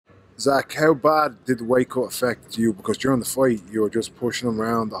Zach, how bad did the weight cut affect you? Because during the fight, you were just pushing him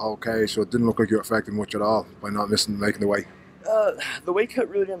around the whole cage, so it didn't look like you were affected much at all by not making the weight. Uh, the weight cut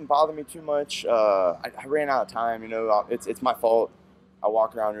really didn't bother me too much. I ran out of time. It's my fault. I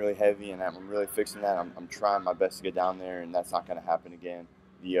walk around really heavy, and I'm really fixing that. I'm trying my best to get down there, and that's not going to happen again.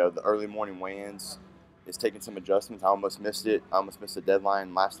 The early morning weigh-ins is taking some adjustments. I almost missed it. I almost missed the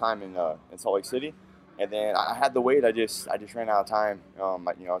deadline last time in Salt Lake City, and then I had the weight. I just ran out of time. I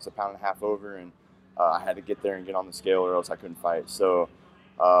was a pound and a half over, and I had to get there and get on the scale, or else I couldn't fight. So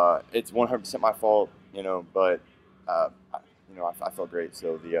it's 100% my fault. But I felt great.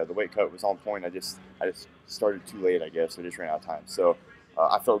 So the weight cut was on point. I just started too late, I guess. I just ran out of time. So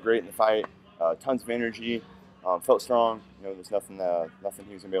I felt great in the fight. Tons of energy. Felt strong. There's nothing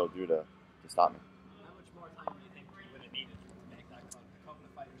he was gonna be able to do to stop me. How much more time do you think you would have needed to make that cut? A couple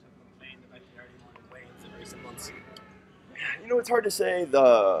of fighters have complained about the early morning weigh-ins in recent months. It's hard to say.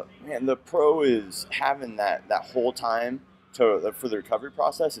 The pro is having that whole time for the recovery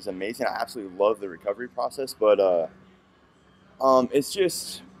process is amazing. I absolutely love the recovery process, but it's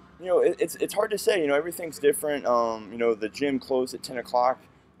just it's hard to say. Everything's different. The gym closed at 10 o'clock.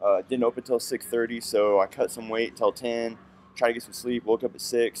 Didn't open till 6:30, so I cut some weight till 10. Tried to get some sleep. Woke up at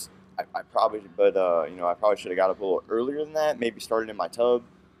 6. I probably should have got up a little earlier than that. Maybe started in my tub,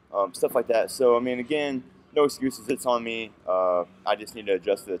 stuff like that. So again, no excuses. It's on me. I just need to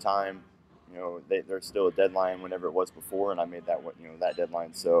adjust to the time. There's still a deadline whenever it was before, and I made that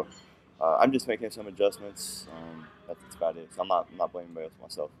deadline. So I'm just making some adjustments. That's about it. So I'm not blaming anybody else but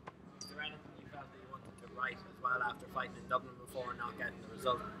myself. Is there anything you felt that you wanted to write as well after fighting in Dublin before and not getting the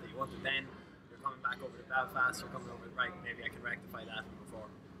result that you wanted then? You're coming back over to Belfast, you're coming over to right, maybe I can rectify that from before.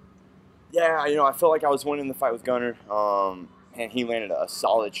 Yeah, I felt like I was winning the fight with Gunnar, and he landed a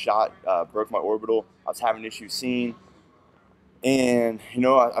solid shot, broke my orbital. I was having issues seeing, and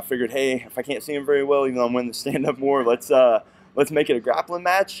I figured, hey, if I can't see him very well, even though I'm winning the stand-up more, let's make it a grappling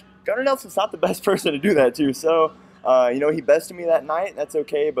match. Gunnar Nelson's not the best person to do that to, so he bested me that night. That's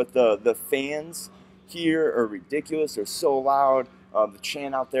okay, but the fans here are ridiculous. They're so loud. The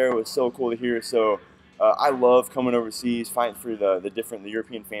chant out there was so cool to hear. So I love coming overseas, fighting for the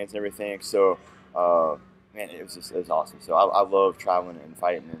European fans and everything. So man, it was awesome. So I love traveling and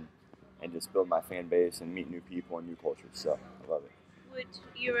fighting and just build my fan base and meet new people and new cultures. So I love it. Would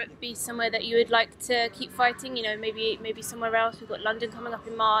Europe be somewhere that you would like to keep fighting? Maybe somewhere else. We've got London coming up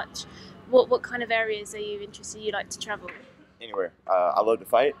in March. What kind of areas are you interested? You like to travel? Anywhere. I love to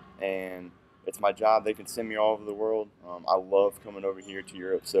fight, and it's my job. They can send me all over the world. I love coming over here to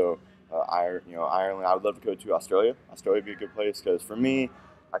Europe. So Ireland. I would love to go to Australia. Australia would be a good place because for me,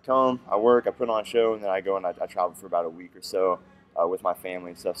 I come, I work, I put on a show, and then I go and I travel for about a week or so with my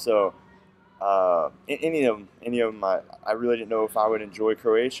family and stuff. So. Any of them, I really didn't know if I would enjoy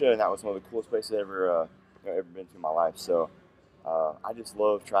Croatia, and that was one of the coolest places I've ever been to in my life. So I just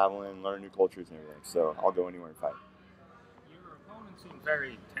love traveling, learning new cultures and everything. So I'll go anywhere and fight. Your opponent seemed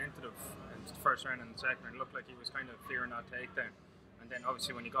very tentative in the first round and the second round. It looked like he was kind of fearing that takedown. And then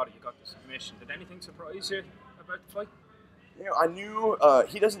obviously when you got the submission. Did anything surprise you about the fight? I knew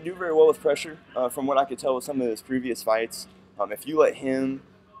he doesn't do very well with pressure. From what I could tell with some of his previous fights, if you let him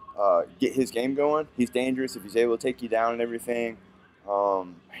get his game going, he's dangerous if he's able to take you down and everything.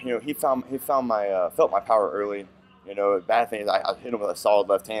 He felt my power early. The bad thing is I hit him with a solid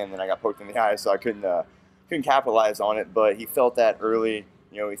left hand, and then I got poked in the eye, so I couldn't capitalize on it. But he felt that early.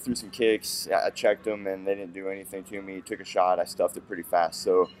 He threw some kicks. I checked him, and they didn't do anything to me. He took a shot. I stuffed it pretty fast.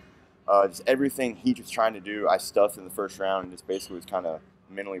 So just everything he was trying to do, I stuffed in the first round, and just basically was kind of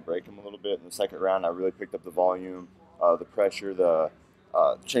mentally break him a little bit. In the second round, I really picked up the volume, the pressure, the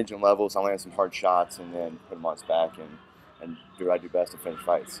changing levels. I landed some hard shots and then put him on his back and do what I do best to finish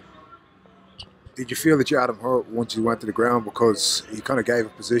fights. Did you feel that you had him hurt once you went to the ground because he kind of gave a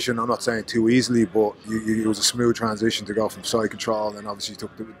position? I'm not saying too easily, but it was a smooth transition to go from side control and then obviously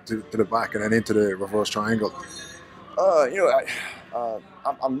took to the back and then into the reverse triangle. I'm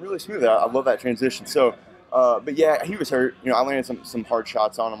really smooth. I love that transition. So, but yeah, he was hurt. I landed some hard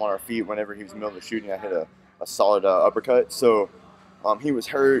shots on him on our feet whenever he was in the middle of the shooting. I hit a solid uppercut. So he was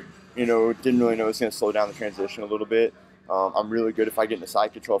hurt. Didn't really know it was going to slow down the transition a little bit. I'm really good if I get into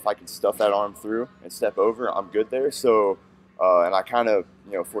side control. If I can stuff that arm through and step over, I'm good there. So, and I kind of,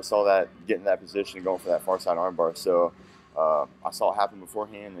 foresaw that, getting that position and going for that far side arm bar. So, I saw it happen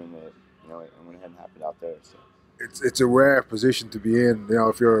beforehand, and it went ahead and happened out there. So. It's a rare position to be in.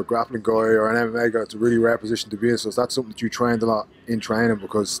 If you're a grappling guy or an MMA guy, it's a really rare position to be in. So is that something that you trained a lot in training?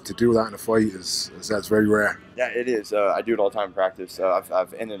 Because to do that in a fight that's very rare. Yeah, it is. I do it all the time in practice.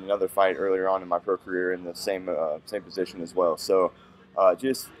 I've ended another fight earlier on in my pro career in the same position as well. So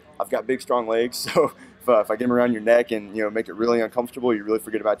I've got big, strong legs, so if I get them around your neck and make it really uncomfortable, you really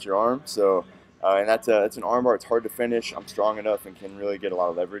forget about your arm. So, and that's an arm bar. It's hard to finish. I'm strong enough and can really get a lot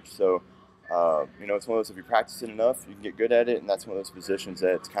of leverage. So, it's one of those, if you practice it enough, you can get good at it, and that's one of those positions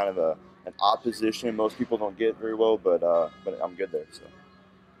that it's kind of an odd position. Most people don't get very well, but I'm good there. So.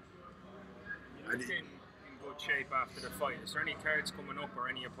 You look in good shape after the fight. Is there any cards coming up or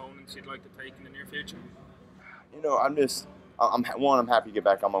any opponents you'd like to take in the near future? I'm happy to get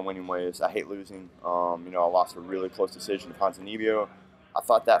back on my winning ways. I hate losing. I lost a really close decision to Ponzinibbio. I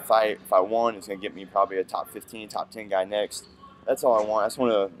thought that fight, if I won, is going to get me probably a top 15, top 10 guy next. That's all I want. I just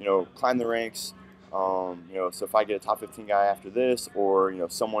want to, climb the ranks. So if I get a top 15 guy after this, or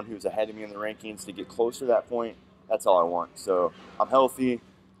someone who's ahead of me in the rankings to get closer to that point, that's all I want. So I'm healthy.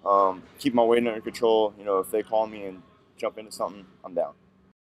 Keep my weight under control. If they call me and jump into something, I'm down.